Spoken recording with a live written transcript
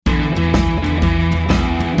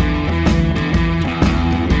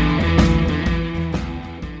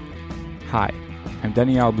Hi, I'm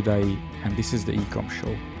Budai, and this is the Ecom Show,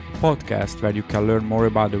 a podcast where you can learn more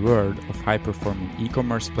about the world of high-performing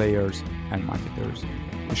e-commerce players and marketers.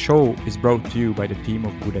 The show is brought to you by the team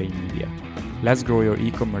of Budai Media. Let's grow your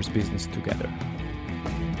e-commerce business together.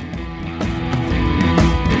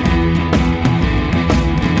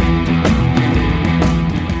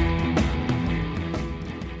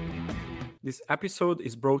 This episode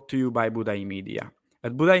is brought to you by Budai Media.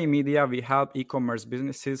 At Budai Media, we help e-commerce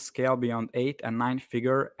businesses scale beyond 8 and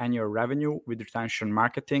 9-figure annual revenue with retention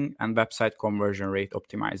marketing and website conversion rate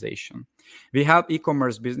optimization. We help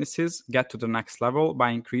e-commerce businesses get to the next level by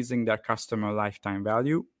increasing their customer lifetime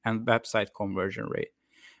value and website conversion rate.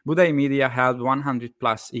 Budai Media helped 100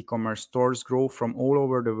 plus e-commerce stores grow from all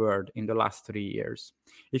over the world in the last 3 years.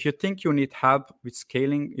 If you think you need help with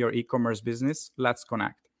scaling your e-commerce business, let's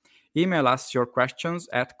connect. Email us your questions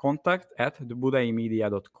at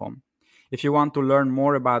contact@thebudaimedia.com. If you want to learn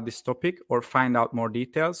more about this topic or find out more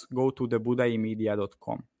details, go to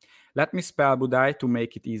thebudaimedia.com. Let me spell Budai to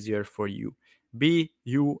make it easier for you.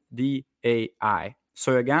 Budai.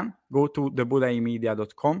 So again, go to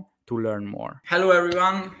thebudaimedia.com to learn more. Hello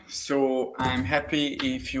everyone. So I'm happy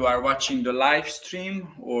if you are watching the live stream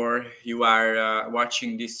or you are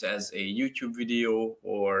watching this as a YouTube video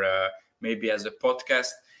or maybe as a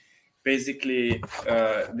podcast. Basically,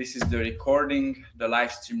 this is the recording, the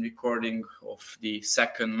live stream recording of the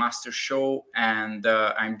second master show. And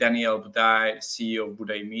I'm Budai, CEO of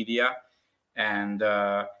Budai Media. And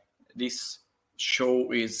this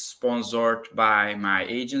show is sponsored by my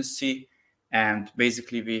agency. And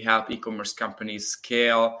basically, we help e-commerce companies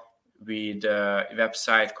scale with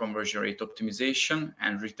website conversion rate optimization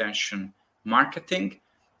and retention marketing.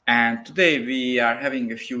 And today we are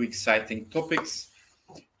having a few exciting topics.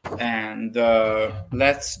 And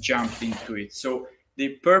let's jump into it. So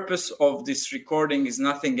the purpose of this recording is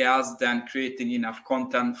nothing else than creating enough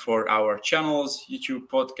content for our channels, YouTube,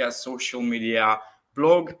 podcast, social media,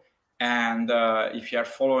 blog. And if you are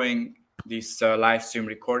following this live stream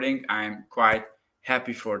recording, I'm quite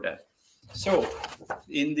happy for that. So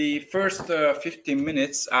in the first 15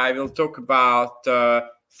 minutes, I will talk about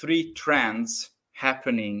 3 trends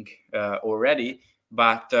happening already,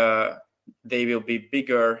 but they will be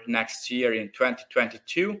bigger next year in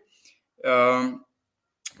 2022.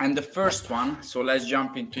 And the first one, so let's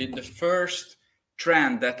jump into it. The first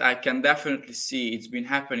trend that I can definitely see, it's been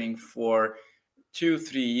happening for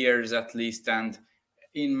 2-3 years at least. And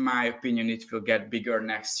in my opinion, it will get bigger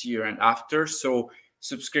next year and after. So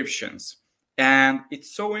subscriptions. And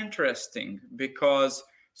it's so interesting because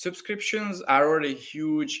subscriptions are already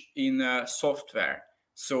huge in software.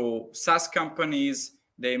 So SaaS companies,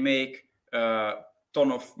 they make a ton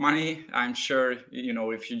of money. I'm sure,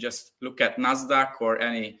 if you just look at NASDAQ or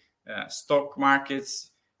any stock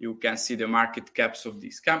markets, you can see the market caps of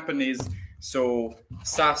these companies. So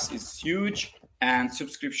SaaS is huge and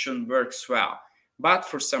subscription works well. But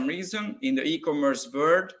for some reason, in the e-commerce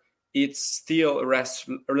world, it's still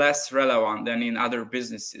less relevant than in other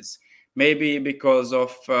businesses. Maybe because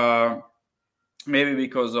of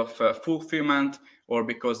fulfillment or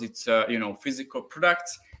because it's physical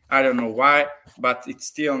products. I don't know why, but it's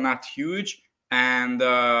still not huge, and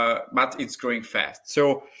but it's growing fast.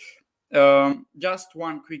 So just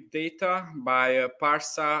one quick data by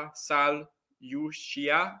Parsa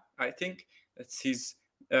Salyushia, I think that's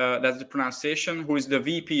that's the pronunciation, who is the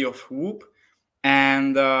VP of Whoop.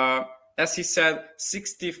 And as he said,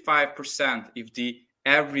 65% if the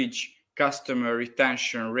average customer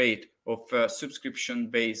retention rate of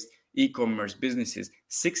subscription-based e-commerce businesses,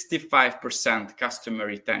 65% customer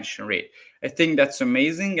retention rate. I think that's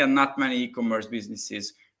amazing, and not many e-commerce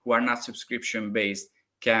businesses who are not subscription-based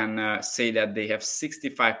can say that they have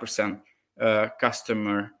 65%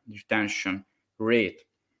 customer retention rate.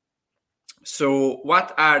 So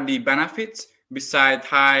what are the benefits besides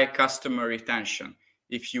high customer retention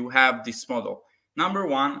if you have this model? Number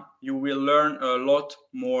one, you will learn a lot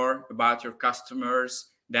more about your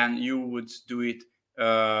customers than you would do it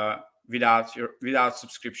without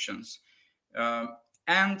subscriptions.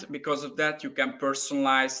 And because of that, you can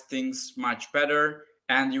personalize things much better,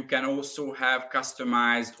 and you can also have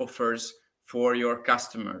customized offers for your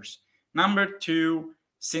customers. Number two,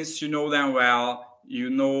 since you know them well, you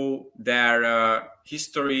know their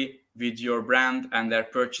history with your brand and their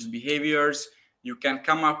purchase behaviors, you can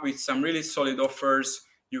come up with some really solid offers.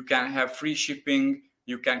 You can have free shipping.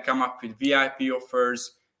 You can come up with VIP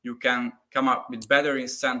offers. You can come up with better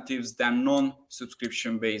incentives than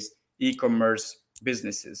non-subscription-based e-commerce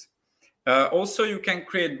businesses. Also, you can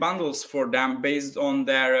create bundles for them based on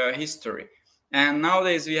their history. And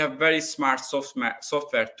nowadays we have very smart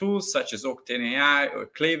software tools such as OctaneAI or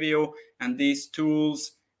Klaviyo, and these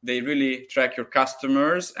tools, they really track your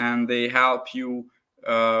customers and they help you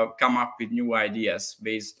come up with new ideas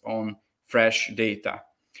based on fresh data.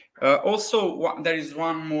 Also, there is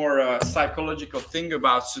one more psychological thing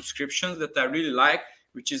about subscriptions that I really like,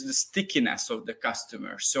 which is the stickiness of the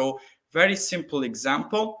customer. So very simple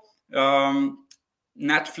example,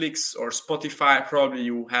 Netflix or Spotify, probably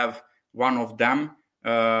you have one of them,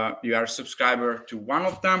 you are a subscriber to one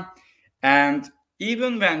of them, and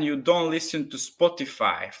even when you don't listen to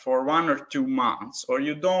Spotify for 1 or 2 months, or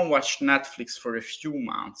you don't watch Netflix for a few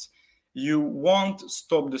months, you won't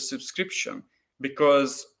stop the subscription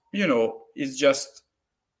because, it's just,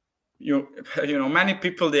 many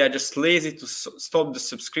people, they are just lazy to stop the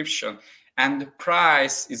subscription, and the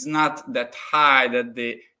price is not that high that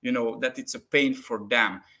that it's a pain for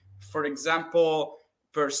them. For example,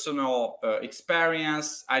 personal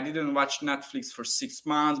experience, I didn't watch Netflix for 6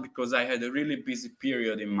 months because I had a really busy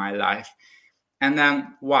period in my life. And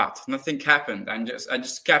then what? Nothing happened. I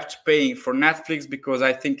just kept paying for Netflix because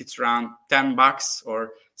I think it's around $10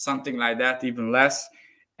 or something like that, even less.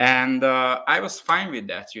 And I was fine with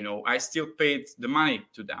that. I still paid the money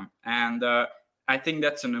to them. And I think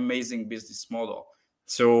that's an amazing business model.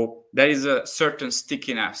 So there is a certain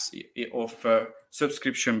stickiness of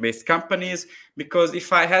subscription-based companies, because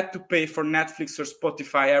if I had to pay for Netflix or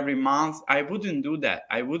Spotify every month, I wouldn't do that.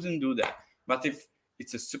 But if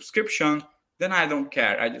it's a subscription, then I don't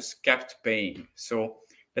care. I just kept paying. So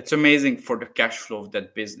that's amazing for the cash flow of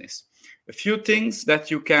that business. A few things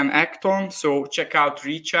that you can act on. So check out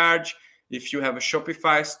Recharge if you have a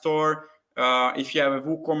Shopify store. If you have a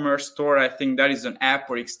WooCommerce store, I think there is an app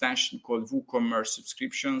or extension called WooCommerce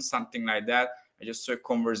subscription, something like that. I just saw a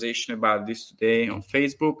conversation about this today on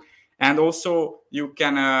Facebook. And also you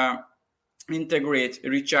can integrate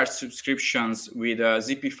Recharge subscriptions with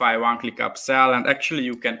Zipify one-click upsell. And actually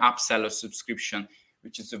you can upsell a subscription,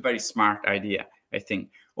 which is a very smart idea, I think.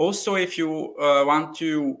 Also, if you want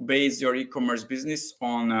to base your e-commerce business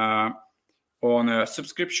on a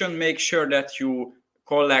subscription, make sure that you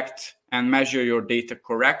collect and measure your data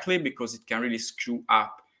correctly, because it can really screw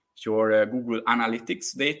up your Google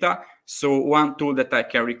Analytics data. So one tool that I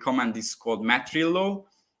can recommend is called Metrillo.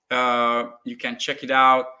 You can check it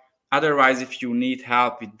out. Otherwise, if you need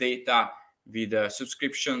help with data, with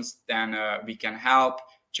subscriptions, then we can help.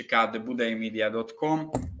 Check out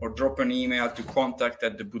thebudaimedia.com or drop an email to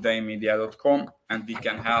contact@thebudaimedia.com, and we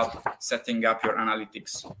can help setting up your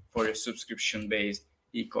analytics for your subscription-based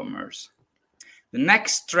e-commerce. The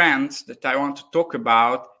next trend that I want to talk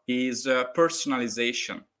about is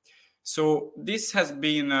personalization. So this has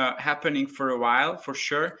been happening for a while, for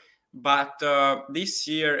sure. But this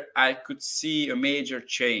year, I could see a major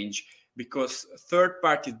change, because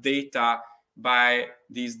third-party data by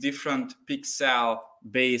these different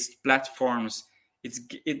pixel-based platforms,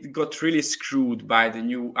 it got really screwed by the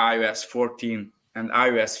new iOS 14 and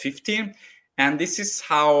iOS 15. And this is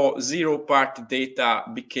how zero-party data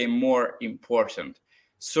became more important.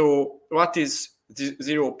 So what is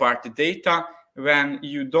zero-party data? When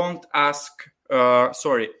you don't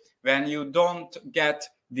when you don't get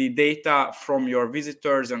the data from your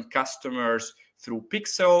visitors and customers through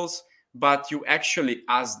pixels, but you actually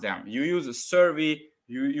ask them. You use a survey,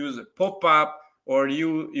 you use a pop-up, or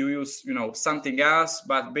you use something else,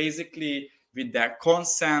 but basically with their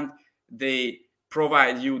consent, they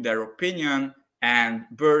provide you their opinion and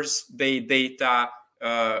birthday data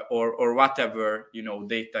or whatever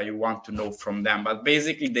data you want to know from them. But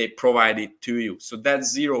basically they provide it to you. So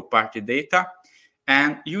that's zero-party data.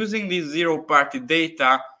 And using this zero-party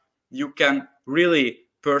data, you can really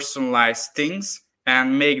personalize things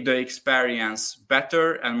and make the experience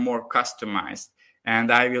better and more customized.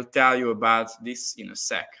 And I will tell you about this in a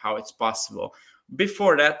sec, how it's possible.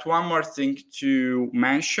 Before that, one more thing to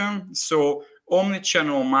mention. So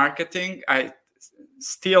omnichannel marketing, I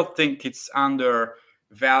still think it's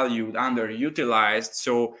undervalued, underutilized.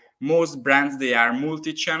 So most brands, they are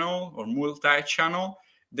multi-channel or multi-channel.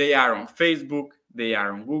 They are on Facebook, they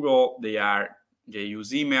are on Google, they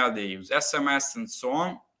use email, they use SMS, and so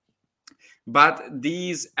on. But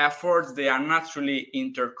these efforts, they are not really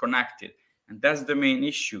interconnected. And that's the main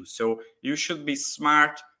issue. So you should be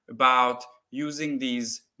smart about using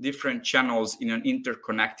these different channels in an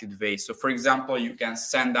interconnected way. So for example, you can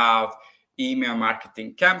send out email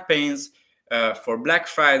marketing campaigns for Black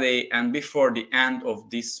Friday, and before the end of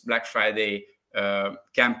this Black Friday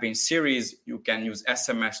campaign series, you can use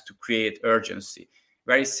SMS to create urgency.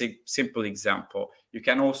 Very simple example. You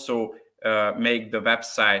can also make the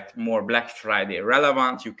website more Black Friday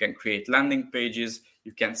relevant. You can create landing pages.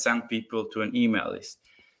 You can send people to an email list.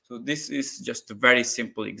 So this is just a very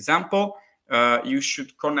simple example. You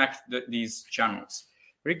should connect these channels.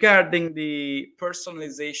 Regarding the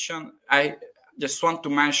personalization, I just want to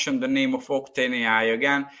mention the name of Octane AI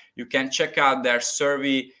again. You can check out their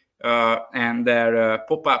survey and their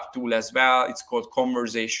pop-up tool as well. It's called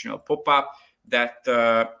Conversational Pop-up that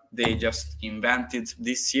they just invented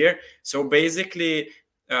this year. So basically,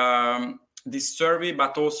 this survey,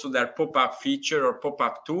 but also their pop-up feature or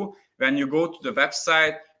pop-up tool, when you go to the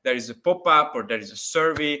website, there is a pop-up or there is a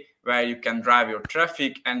survey where you can drive your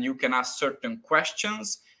traffic and you can ask certain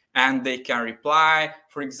questions and they can reply.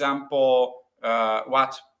 For example,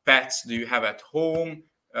 what pets do you have at home?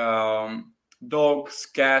 Dogs,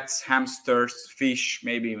 cats, hamsters, fish,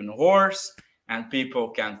 maybe even horse. And people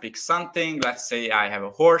can pick something. Let's say I have a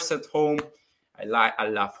horse at home. I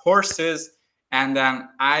love horses. And then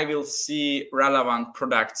I will see relevant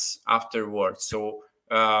products afterwards. So,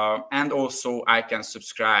 and also I can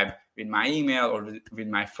subscribe with my email or with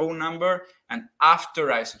my phone number. And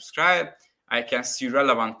after I subscribe, I can see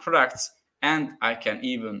relevant products and I can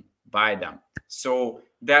even buy them. So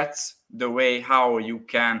that's the way how you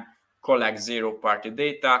can collect zero-party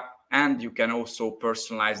data, and you can also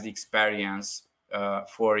personalize the experience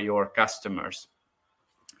for your customers.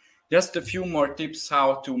 Just a few more tips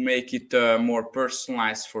how to make it more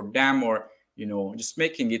personalized for them, or just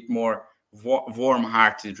making it more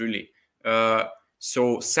warm-hearted, really.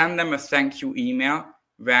 So send them a thank you email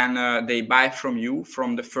when they buy from you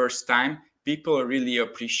from the first time. People really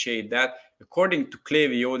appreciate that. According to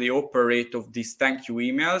Klaviyo, the open rate of these thank you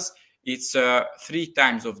emails, it's 3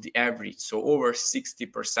 times of the average, so over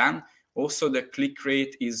 60%. Also, the click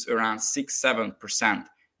rate is around 6-7%,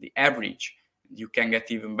 the average. You can get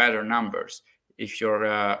even better numbers if your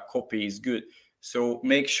copy is good. So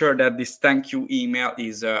make sure that this thank you email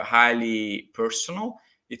is highly personal.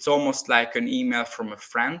 It's almost like an email from a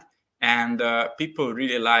friend, and people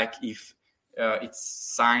really like if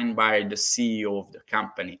it's signed by the CEO of the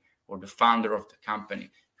company or the founder of the company.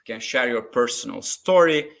 You can share your personal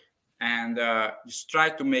story and just try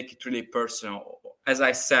to make it really personal. As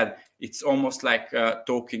I said, it's almost like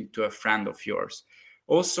talking to a friend of yours.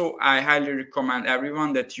 Also, I highly recommend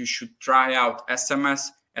everyone that you should try out SMS.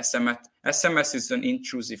 SMS is an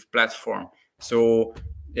intrusive platform. So,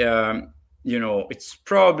 it's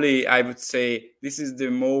probably, I would say, this is the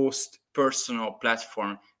most personal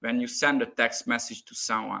platform when you send a text message to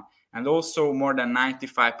someone. And also more than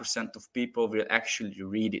 95% of people will actually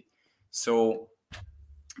read it. So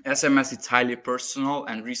SMS is highly personal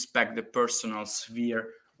and respect the personal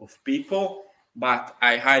sphere of people. But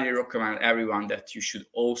I highly recommend everyone that you should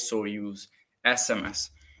also use SMS.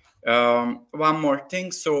 One more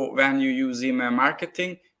thing. So when you use email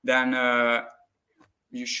marketing, then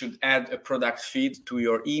you should add a product feed to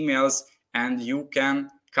your emails, and you can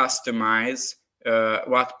customize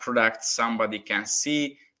what products somebody can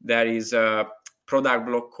see. There is a product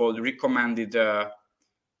block called recommended. I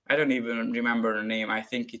don't even remember the name. I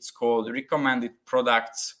think it's called recommended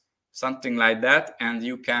products, something like that. And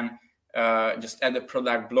you can just add a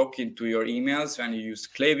product block into your emails when you use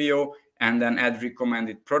Klaviyo, and then add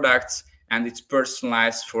recommended products. And it's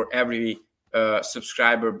personalized for every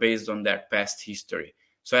subscriber based on their past history.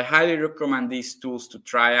 So I highly recommend these tools to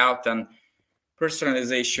try out, and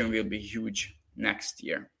personalization will be huge next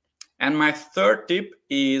year. And my third tip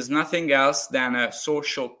is nothing else than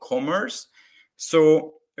social commerce.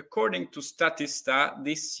 So according to Statista,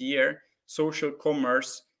 this year, social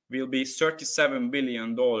commerce will be $37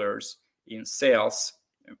 billion in sales.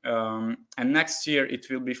 And next year, it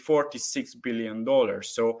will be $46 billion.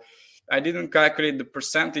 So I didn't calculate the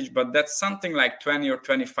percentage, but that's something like 20 or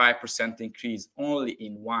 25% increase only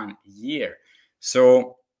in 1 year.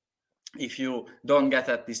 So if you don't get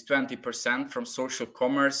at least 20% from social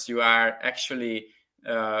commerce, you are actually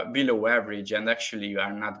below average, and actually you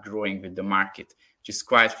are not growing with the market, which is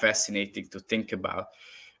quite fascinating to think about.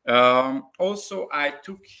 Also, I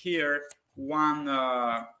took here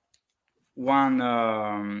the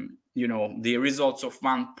results of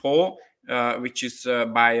one poll, which is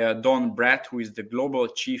by Don Brett, who is the Global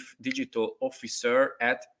Chief Digital Officer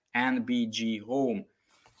at NBG Home.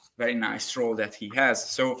 Very nice role that he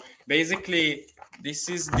has. So basically, this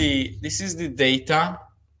is the data,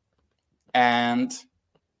 and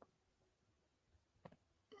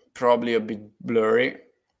probably a bit blurry.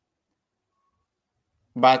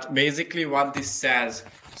 But basically what this says,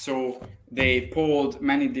 so they polled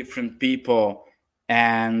many different people,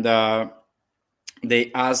 and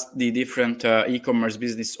they asked the different e-commerce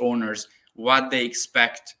business owners what they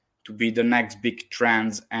expect to be the next big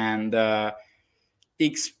trends. And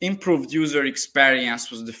improved user experience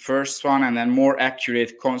was the first one, and then more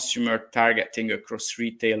accurate consumer targeting across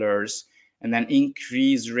retailers, and then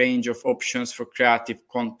increased range of options for creative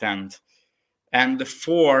content. And the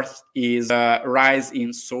fourth is rise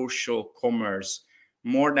in social commerce.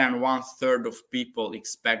 More than 1/3 of people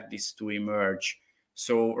expect this to emerge.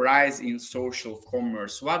 So rise in social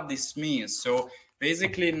commerce. What this means? So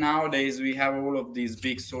basically nowadays we have all of these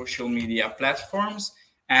big social media platforms,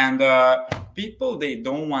 and people, they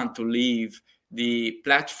don't want to leave the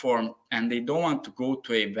platform, and they don't want to go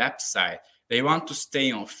to a website. They want to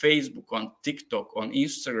stay on Facebook, on TikTok, on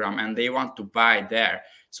Instagram, and they want to buy there.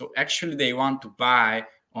 So actually they want to buy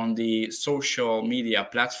on the social media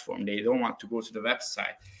platform. They don't want to go to the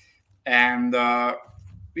website. And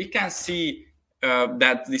we can see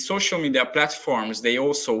that the social media platforms, they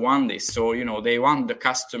also want this. So, they want the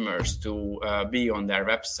customers to be on their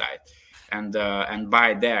website and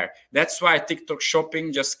buy there. That's why TikTok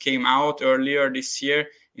shopping just came out earlier this year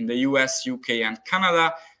in the US, UK, and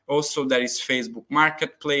Canada. Also, there is Facebook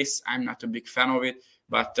Marketplace. I'm not a big fan of it,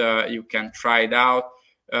 but you can try it out.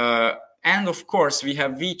 And of course, we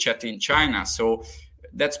have WeChat in China. So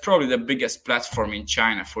that's probably the biggest platform in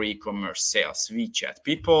China for e-commerce sales, WeChat.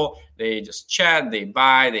 People, they just chat, they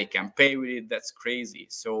buy, they can pay with it. That's crazy.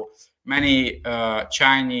 So many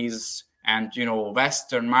Chinese and,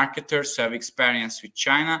 Western marketers who have experience with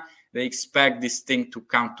China, they expect this thing to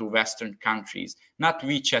come to Western countries. Not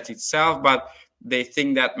WeChat itself, but they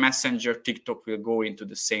think that Messenger, TikTok will go into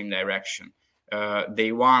the same direction.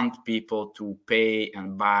 They want people to pay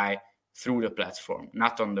and buy through the platform,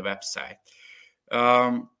 not on the website.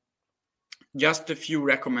 Just a few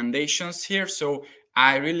recommendations here. So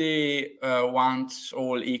I really want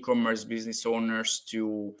all e-commerce business owners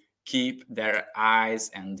to keep their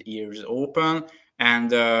eyes and ears open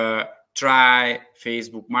and try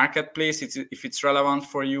Facebook Marketplace. If it's relevant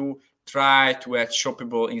for you, try to add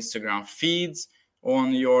shoppable Instagram feeds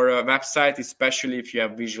on your website, especially if you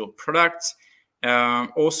have visual products.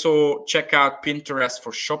 Also, check out Pinterest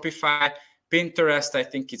for Shopify. Pinterest, I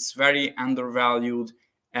think it's very undervalued,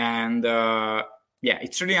 and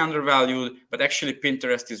it's really undervalued, but actually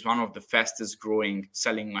Pinterest is one of the fastest growing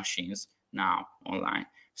selling machines now online.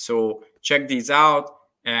 So check these out,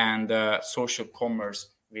 and social commerce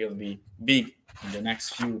will be big in the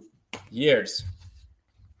next few years.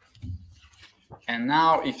 And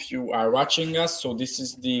now, if you are watching us, so this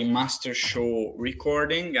is the Master Show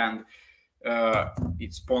recording, and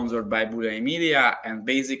it's sponsored by Budai Media, and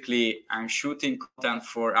basically I'm shooting content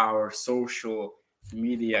for our social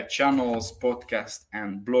media channels, podcast,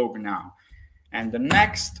 and blog now. And the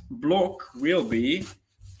next block will be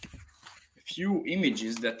a few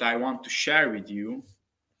images that I want to share with you.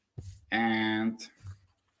 And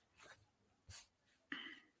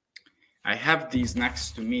I have these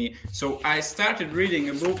next to me. So I started reading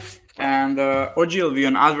a book, and Ogilvy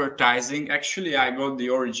on advertising. Actually, I got the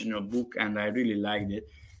original book and I really liked it.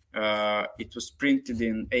 It was printed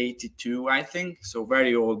in 1982, I think. So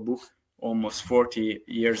very old book, almost 40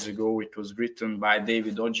 years ago. It was written by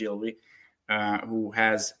David Ogilvy, who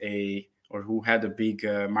had a big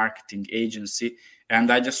marketing agency. And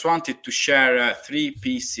I just wanted to share three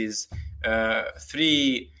pieces.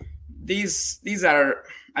 These are,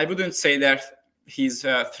 I wouldn't say that his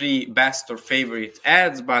three best or favorite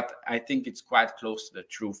ads, but I think it's quite close to the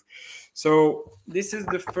truth. So this is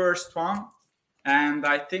the first one, and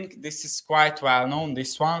I think this is quite well known.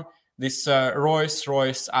 This one, this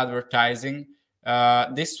Rolls-Royce advertising.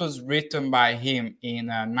 This was written by him in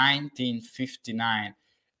 1959,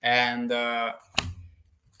 and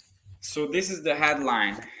so this is the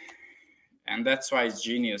headline, and that's why it's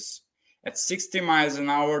genius. At 60 miles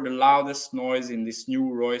an hour, the loudest noise in this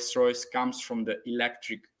new Rolls-Royce comes from the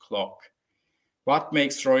electric clock. What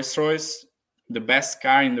makes Rolls-Royce the best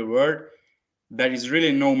car in the world? There is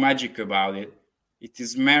really no magic about it.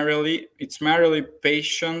 It's merely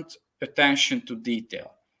patient attention to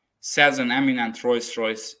detail, says an eminent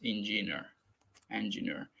Rolls-Royce engineer.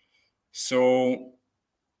 So,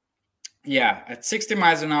 at 60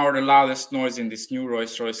 miles an hour, the loudest noise in this new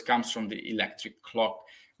Rolls-Royce comes from the electric clock.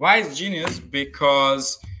 Why is genius?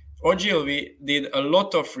 Because Ogilvy did a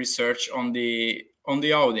lot of research on the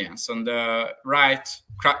audience, on the right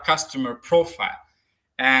customer profile.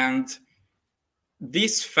 And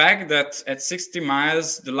this fact that at 60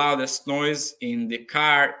 miles, the loudest noise in the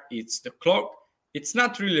car, it's the clock, it's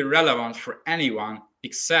not really relevant for anyone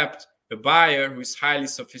except a buyer who is highly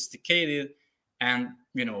sophisticated and,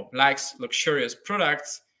 likes luxurious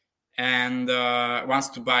products and wants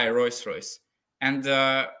to buy a Rolls-Royce. And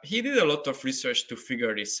he did a lot of research to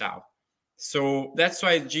figure this out. So that's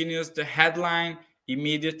why it's genius. The headline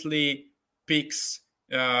immediately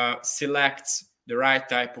selects the right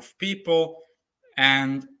type of people.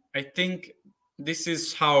 And I think this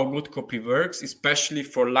is how good copy works, especially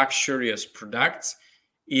for luxurious products.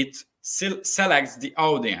 It selects the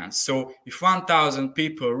audience. So if 1,000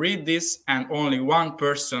 people read this and only one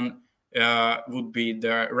person would be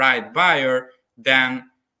the right buyer, then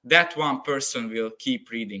that one person will keep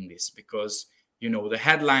reading this, because the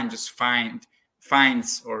headline just finds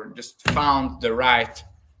or just found the right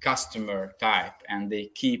customer type, and they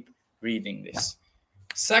keep reading this.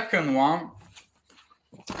 Second one,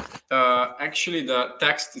 actually the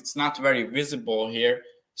text, it's not very visible here.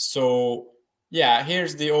 So yeah,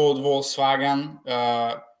 here's the old Volkswagen.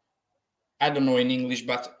 I don't know in English,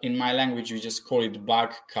 but in my language we just call it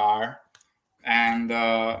bug car. And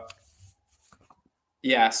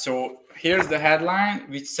yeah, so here's the headline,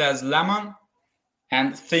 which says lemon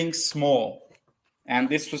and think small. And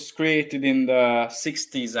this was created in the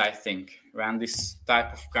 60s, I think, when this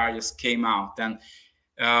type of car just came out. And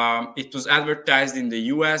it was advertised in the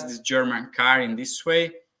US, this German car, in this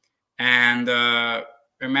way. And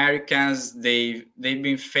Americans, they've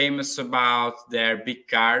been famous about their big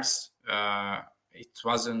cars. It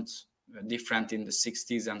wasn't different in the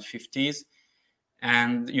 60s and 50s.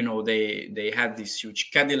 And, they had these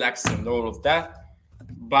huge Cadillacs and all of that.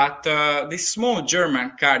 But this small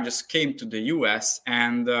German car just came to the US,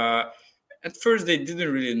 and at first they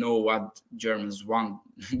didn't really know what Germans want,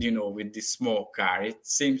 with this small car. It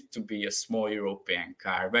seemed to be a small European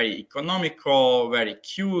car, very economical, very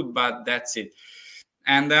cute, but that's it.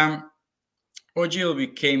 And Ogilvy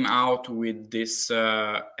came out with this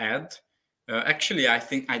ad. Actually,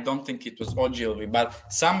 I don't think it was Ogilvy, but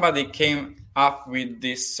somebody came up with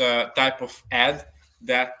this type of ad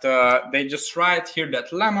that they just write here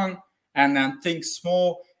that lemon and then think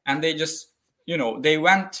small, and they just, they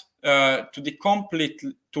went to the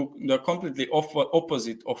completely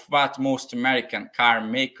opposite of what most American car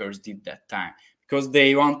makers did that time, because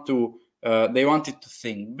they wanted to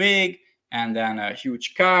think big, and then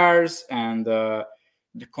huge cars, and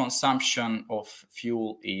the consumption of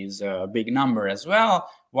fuel is a big number as well,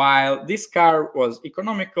 while this car was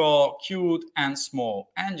economical, cute, and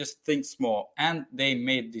small, and just think small, and they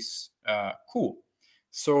made this cool.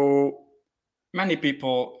 So many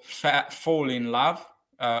people fell in love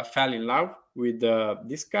with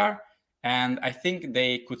this car, and I think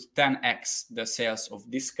they could 10x the sales of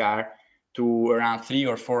this car to around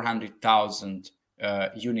 300,000 or 400,000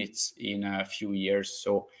 units in a few years.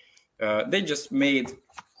 So they just made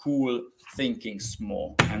cool thinking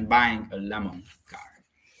small and buying a lemon car.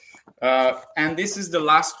 And this is the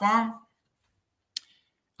last one.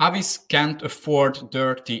 Avis can't afford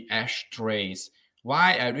dirty ashtrays.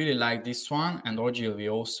 Why I really like this one, and Ogilvy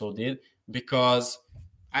also did, because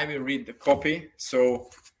I will read the copy. So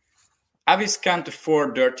Avis can't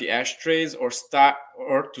afford dirty ashtrays or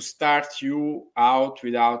to start you out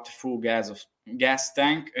without full gas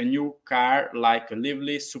tank, a new car like a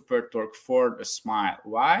lively super torque Ford, a smile.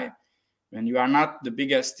 Why? When you are not the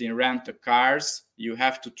biggest in rent-a-cars, you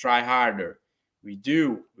have to try harder. We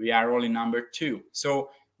do. We are only number 2.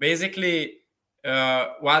 So basically,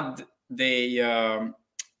 what they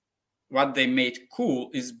made cool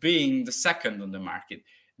is being the second on the market.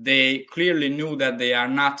 They clearly knew that they are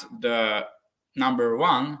not the number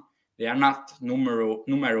 1. They are not numero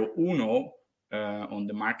uno on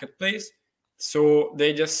the marketplace. So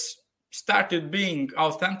they just started being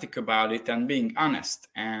authentic about it and being honest.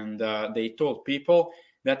 And they told people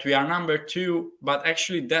that we are number 2, but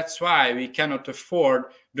actually that's why we cannot afford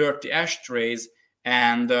dirty ashtrays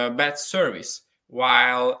and bad service,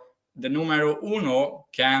 while the numero uno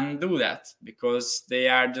can do that because they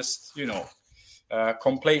are just,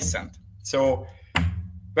 complacent. So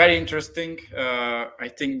very interesting.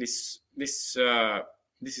 I think this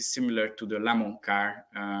is similar to the lemon car.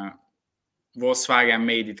 Volkswagen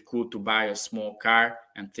made it cool to buy a small car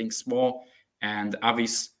and think small, and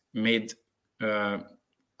Avis made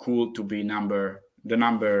cool to be the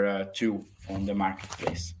number 2 on the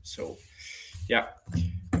marketplace. So yeah,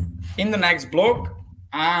 in the next blog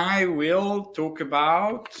I will talk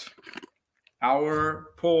about our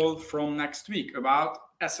poll from next week about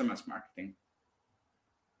SMS marketing.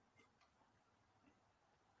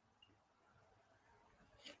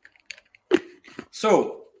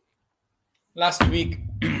 So last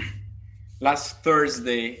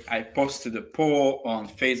Thursday, I posted a poll on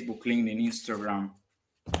Facebook, LinkedIn, Instagram,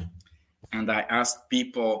 and I asked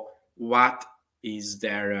people what is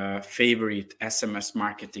their favorite SMS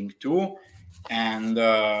marketing tool. And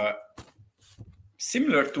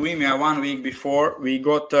similar to email 1 week before, we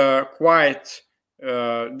got quite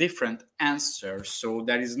different answers. So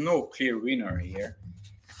there is no clear winner here.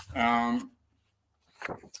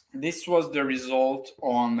 This was the result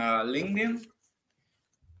on LinkedIn.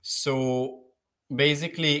 So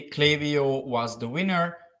basically, Klaviyo was the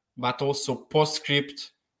winner, but also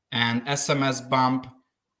Postscript and SMS Bump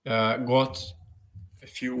got a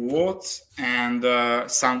few votes, and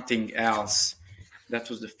something else. That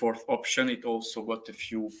was the fourth option. It also got a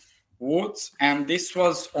few votes, and this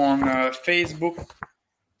was on Facebook.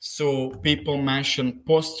 So people mentioned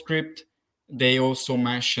Postscript. They also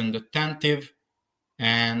mentioned Attentive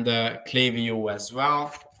and Klaviyo as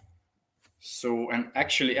well. So, and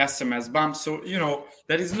actually SMS Bump. So,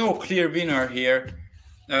 there is no clear winner here.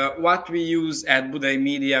 What we use at Budai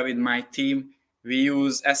Media with my team, we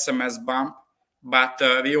use SMS Bump, but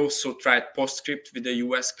we also tried Postscript with the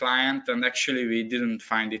US client, and actually we didn't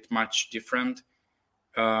find it much different.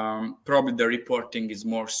 Probably the reporting is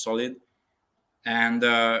more solid. And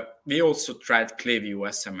we also tried Klaviyo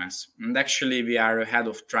SMS. And actually we are ahead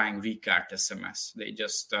of trying Recart SMS. They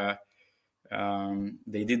just...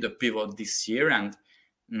 they did a pivot this year, and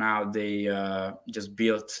now they just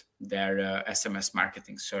built their SMS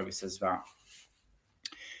marketing service as well.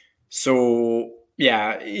 So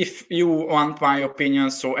yeah, if you want my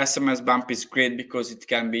opinion, so SMS Bump is great because it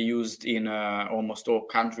can be used in almost all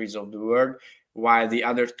countries of the world, while the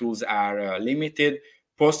other tools are limited.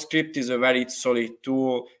 Postscript is a very solid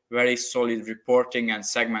tool, very solid reporting and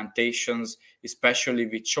segmentations, especially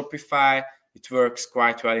with Shopify. It works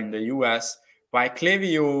quite well in the US. By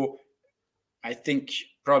Klaviyo, I think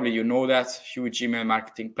probably you know that, huge email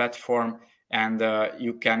marketing platform, and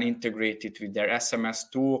you can integrate it with their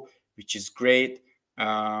SMS tool, which is great,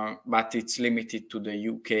 but it's limited to the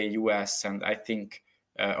UK, US, and I think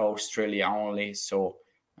Australia only. So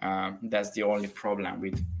that's the only problem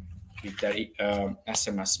with their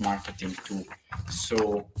SMS marketing tool.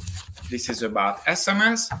 So this is about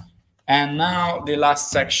SMS. And now the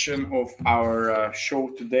last section of our show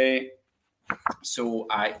today. So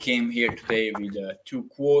I came here today with two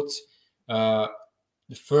quotes. The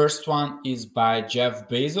first one is by Jeff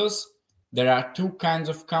Bezos. There are two kinds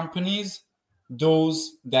of companies: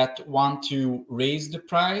 those that want to raise the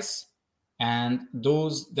price and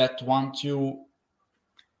those that want to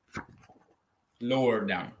lower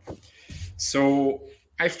them. So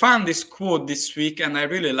I found this quote this week and I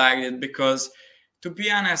really liked it because, to be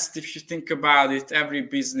honest, if you think about it, every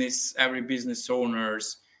business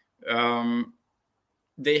owners,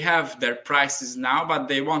 they have their prices now, but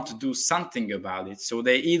they want to do something about it. So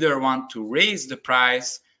they either want to raise the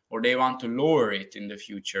price or they want to lower it in the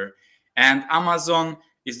future. And Amazon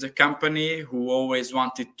is the company who always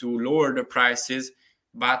wanted to lower the prices.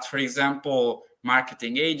 But for example,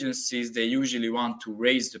 marketing agencies, they usually want to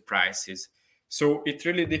raise the prices. So it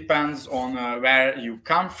really depends on where you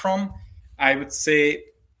come from. I would say,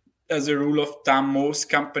 as a rule of thumb, most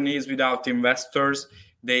companies without investors,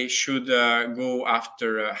 they should go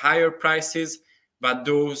after higher prices. But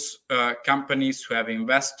those companies who have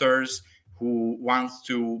investors, who want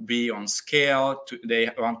to be on scale, they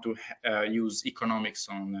want to use economics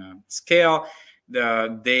on scale,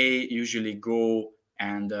 they usually go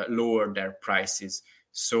and lower their prices.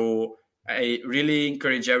 So I really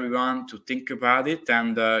encourage everyone to think about it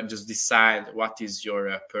and just decide what is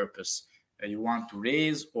your purpose. You want to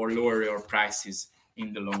raise or lower your prices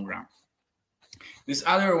in the long run. This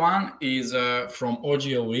other one is from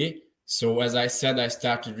Ogilvy. So as I said, I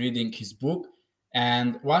started reading his book,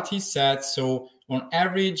 and what he said, so on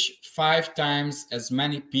average, 5 times as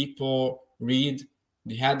many people read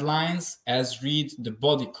the headlines as read the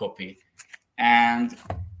body copy. And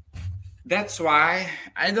that's why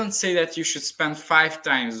I don't say that you should spend 5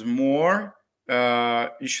 times more.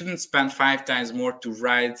 You shouldn't spend 5 times more to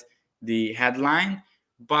write the headline,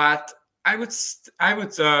 but I would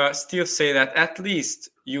still say that at least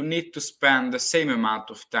you need to spend the same amount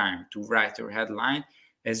of time to write your headline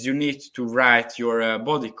as you need to write your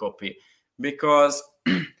body copy, because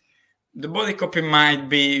the body copy might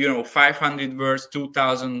be 500 words,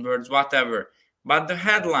 2,000 words, whatever, but the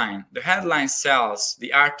headline sells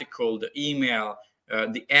the article, the email,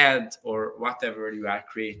 the ad, or whatever you are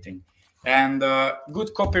creating. And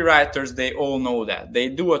good copywriters, they all know that. They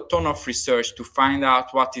do a ton of research to find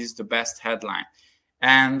out what is the best headline.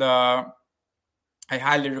 And I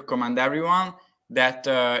highly recommend everyone that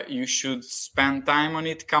you should spend time on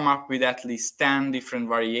it, come up with at least 10 different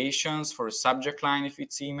variations for a subject line if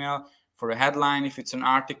it's email, for a headline if it's an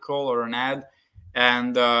article or an ad,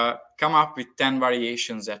 and come up with 10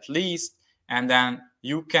 variations at least. And then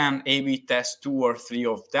you can A/B test 2 or 3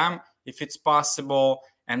 of them if it's possible,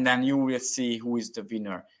 and then you will see who is the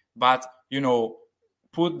winner. But,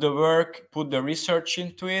 put the work, put the research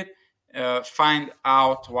into it, find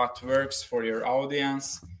out what works for your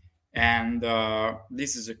audience. And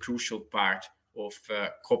this is a crucial part of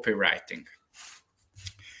copywriting.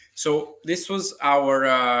 So this was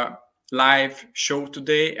our live show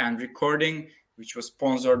today and recording, which was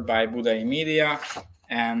sponsored by Budai Media.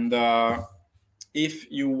 And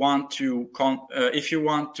if you want to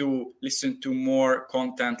listen to more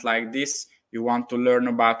content like this, you want to learn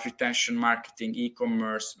about retention marketing,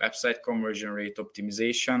 e-commerce, website conversion rate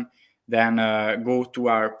optimization, then go to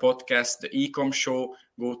our podcast, The E-Com Show,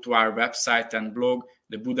 go to our website and blog,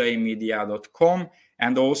 thebudaimedia.com.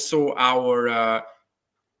 And also our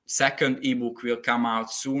second ebook will come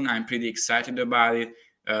out soon. I'm pretty excited about it,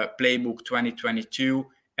 Playbook 2022.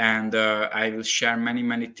 And I will share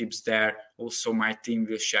many tips there. Also, my team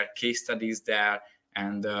will share case studies there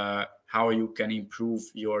and how you can improve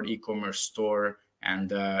your e-commerce store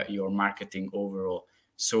and your marketing overall.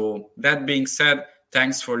 So that being said,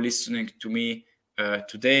 thanks for listening to me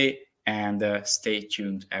today, and stay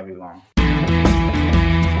tuned, everyone.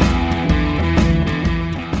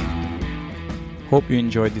 Hope you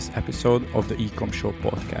enjoyed this episode of the E-Com Show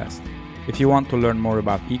podcast. If you want to learn more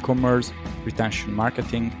about e-commerce, retention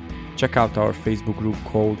marketing, check out our Facebook group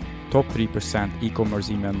called Top 3% E-commerce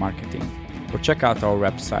Email Marketing, or check out our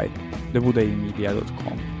website,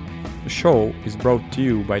 thebudaimedia.com. The show is brought to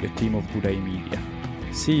you by the team of Budai Media.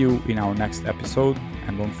 See you in our next episode,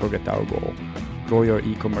 and don't forget our goal: grow your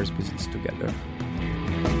e-commerce business together.